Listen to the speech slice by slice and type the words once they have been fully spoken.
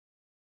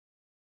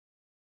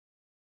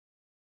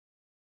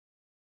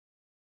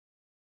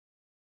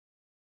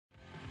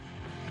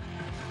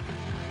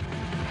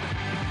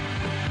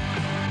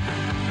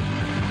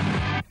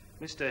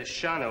Mr.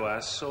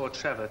 Shanoaz saw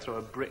Trevor throw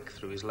a brick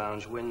through his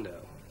lounge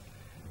window.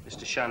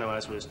 Mr.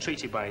 Shanoaz was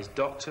treated by his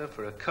doctor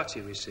for a cut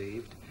he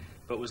received,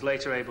 but was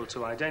later able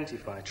to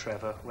identify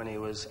Trevor when he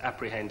was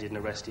apprehended and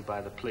arrested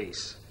by the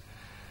police.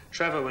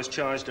 Trevor was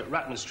charged at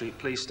Ratman Street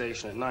Police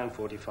Station at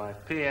 9:45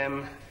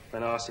 p.m.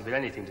 When asked if he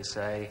had anything to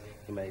say,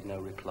 he made no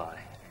reply.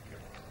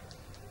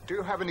 Do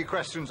you have any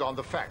questions on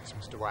the facts,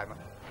 Mr. Wyman?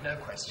 No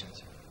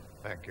questions.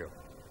 Thank you.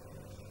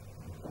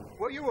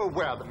 Were you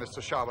aware that Mr.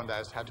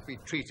 Shawandaz had to be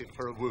treated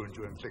for a wound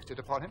you inflicted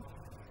upon him?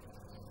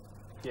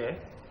 Yeah?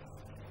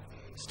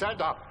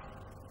 Stand up.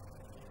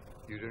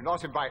 You do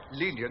not invite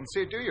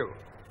leniency, do you?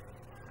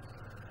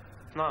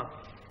 No.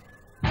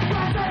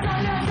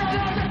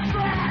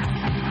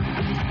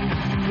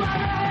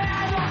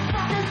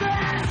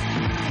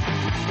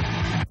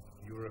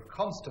 You were a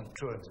constant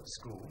truant at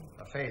school,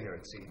 a failure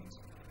it seems.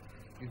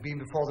 You've been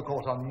before the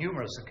court on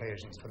numerous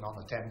occasions for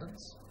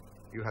non-attendance.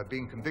 You have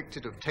been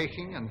convicted of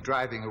taking and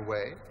driving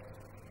away,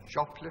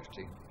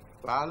 shoplifting,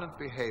 violent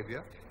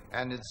behavior,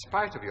 and in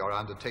spite of your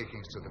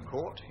undertakings to the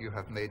court, you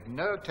have made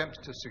no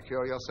attempt to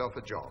secure yourself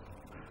a job.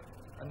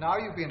 And now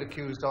you've been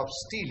accused of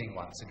stealing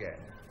once again.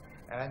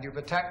 And you've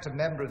attacked a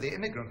member of the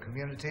immigrant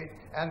community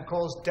and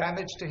caused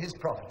damage to his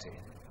property.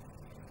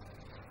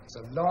 It's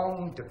a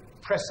long,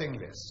 depressing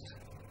list.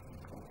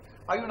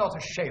 Are you not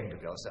ashamed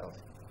of yourself?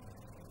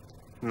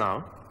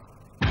 No.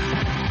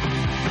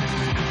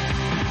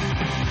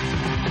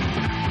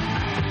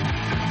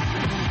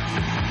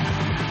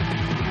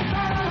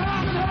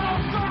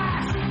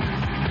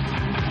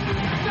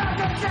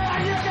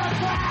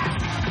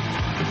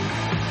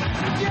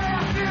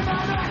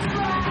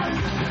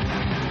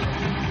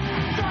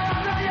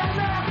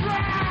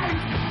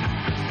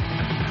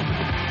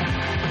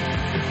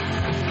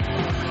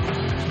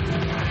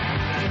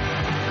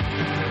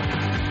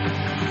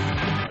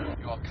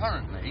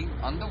 Currently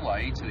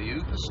underway to the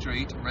Upper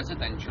Street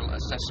Residential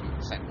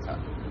Assessment Centre.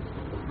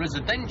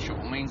 Residential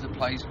means a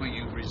place where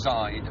you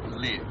reside,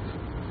 live.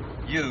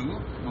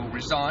 You will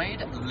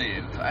reside,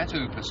 live at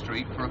Upper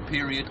Street for a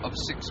period of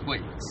 6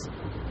 weeks,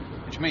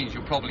 which means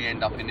you'll probably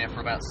end up in there for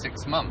about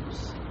 6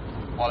 months,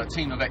 while a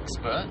team of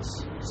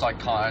experts,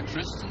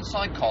 psychiatrists and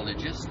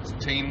psychologists,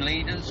 team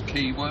leaders,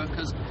 key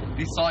workers,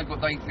 decide what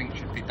they think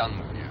should be done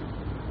with you.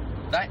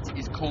 That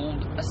is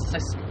called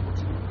assessment.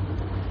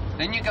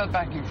 Then you go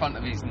back in front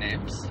of his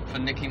nibs for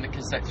nicking the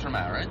cassettes from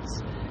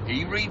Areds.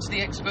 He reads the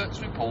experts'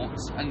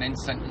 reports and then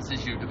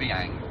sentences you to be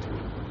hanged.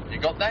 You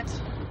got that?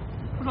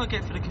 What do I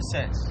get for the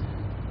cassettes?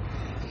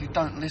 You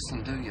don't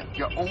listen, do you?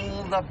 You're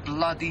all the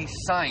bloody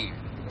same.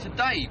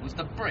 Today was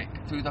the brick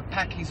through the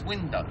Packy's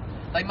window.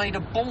 They made a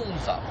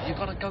balls up. You've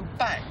got to go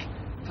back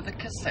for the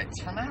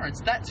cassettes from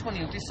Areds. That's when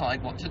he'll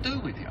decide what to do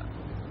with you.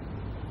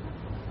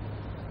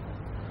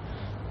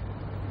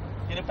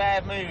 In a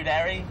bad mood,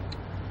 Harry.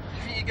 Do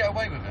you think you get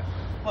away with it?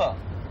 What?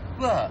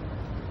 What?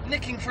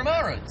 Nicking from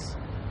Areds?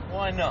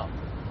 Why not?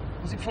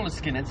 Was it full of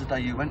skinheads the day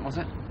you went, was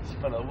it? It's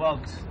full of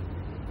wogs.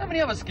 How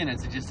many other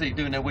skinheads did you see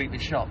doing their weekly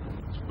shop?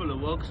 It's full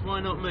of wogs. Why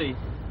not me?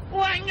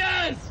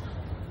 Wangers!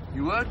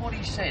 You heard what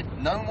he said.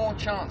 No more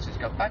chances.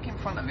 Go back in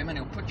front of him and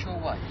he'll put you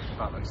away.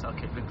 Bollocks, I'll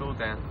kick the door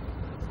down.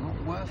 It's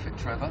not worth it,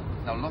 Trevor.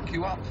 They'll lock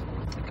you up.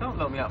 You can't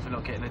lock me up for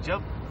not getting a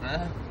job.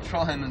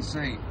 Try him and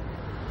see.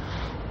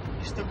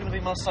 You're still going to be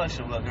my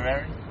social worker,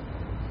 Harry?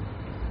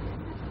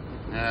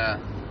 Yeah,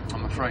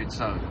 I'm afraid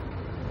so.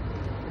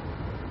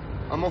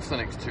 I'm off the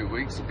next 2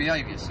 weeks, so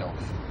behave yourself.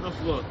 Off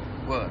what?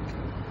 Work.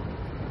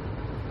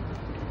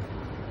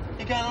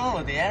 You going on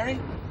holiday, Harry?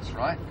 That's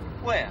right.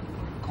 Where?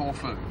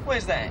 Corfu.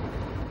 Where's that?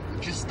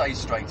 Just stay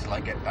straight till I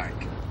get back.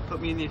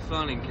 Put me in your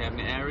filing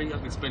cabinet, Harry. I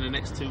could spend the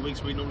next 2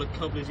 weeks reading all the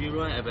cobblers you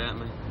write about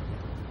me.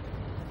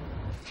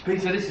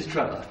 Peter, this is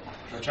Trevor.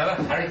 Hello,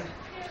 Trevor. Harry?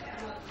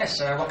 Yes,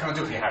 what can I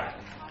do for you, Harry?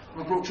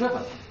 I brought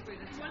Trevor.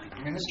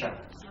 You mean this Trevor?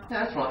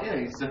 Yeah, that's right, yeah.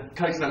 His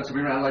case notes will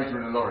be around later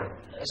in a lorry.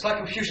 Slight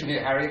confusion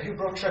here, Harry. Have you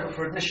brought Trevor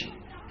for admission?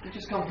 You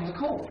just come from the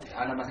court.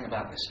 I know nothing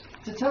about this.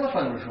 It's a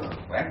telephone referral.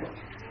 When?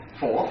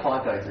 4 or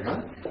 5 days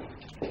ago.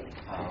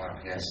 Oh, well,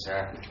 yes,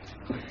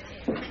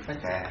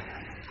 right there.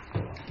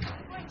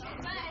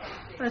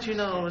 How do you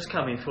know I was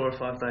coming 4 or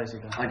 5 days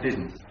ago? I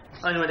didn't.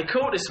 I only went to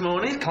court this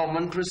morning. It's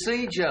common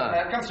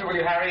procedure. Come through, will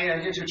you, Harry?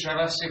 You too,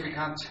 Trevor. See if we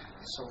can't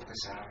sort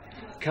this out.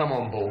 Come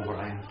on, ball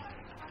brain.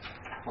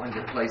 Find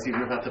your place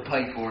even if I have to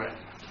pay for it.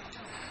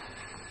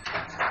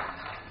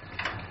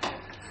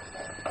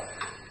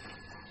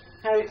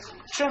 Harry,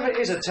 Trevor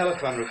is a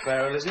telephone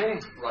referral, isn't he?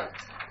 Right.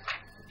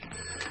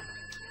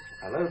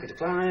 Hello, Peter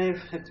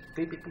Clive.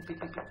 Beep, beep, beep, beep,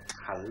 beep.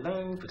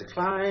 Hello, Peter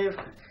Clive.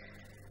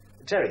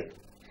 Terry?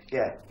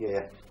 Yeah.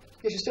 Yes,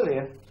 you're still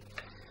here.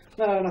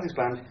 No, nothing's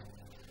planned.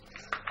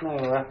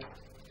 No,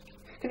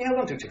 can you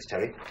hold on 2 ticks,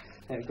 Terry?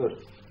 Yeah,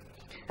 good.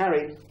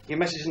 Harry, your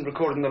message isn't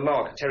recorded in the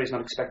log. Terry's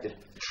not expected.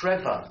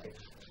 Trevor.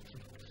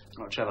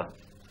 Not Trevor.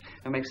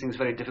 It makes things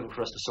very difficult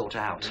for us to sort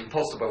out.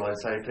 Impossible, I'd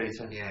say,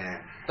 Peter.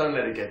 Yeah. Don't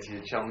let it get to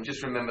you, chum.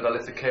 Just remember I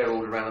left a care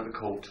order around at the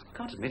court. I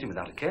can't admit him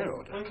without a care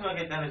order. When can I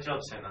get down to job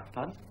centre?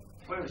 Pardon?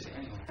 Where is it,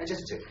 anyway?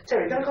 Just a tick.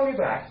 Terry, don't call me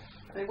back.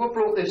 Hey, what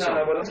brought this on?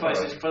 No, well, This place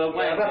is full of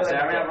Yeah, wankers,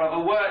 Harry. I'd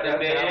rather work than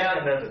be Yeah, here. I'll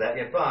remember that.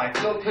 Yeah, bye.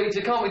 Look,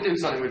 Peter, can't we do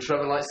something with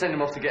Trevor, like send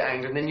him off to get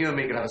hanged, and then you and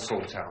me can have a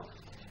sort out?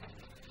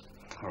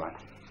 All right.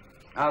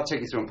 I'll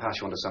take you through and pass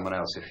you on to someone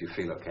else if you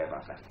feel okay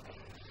about that.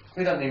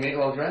 We don't need me to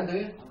hold your hand, do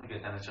you? I'll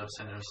get down the job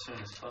centre as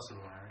soon as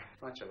possible, Harry.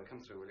 Right, Trevor,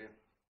 come through, will you?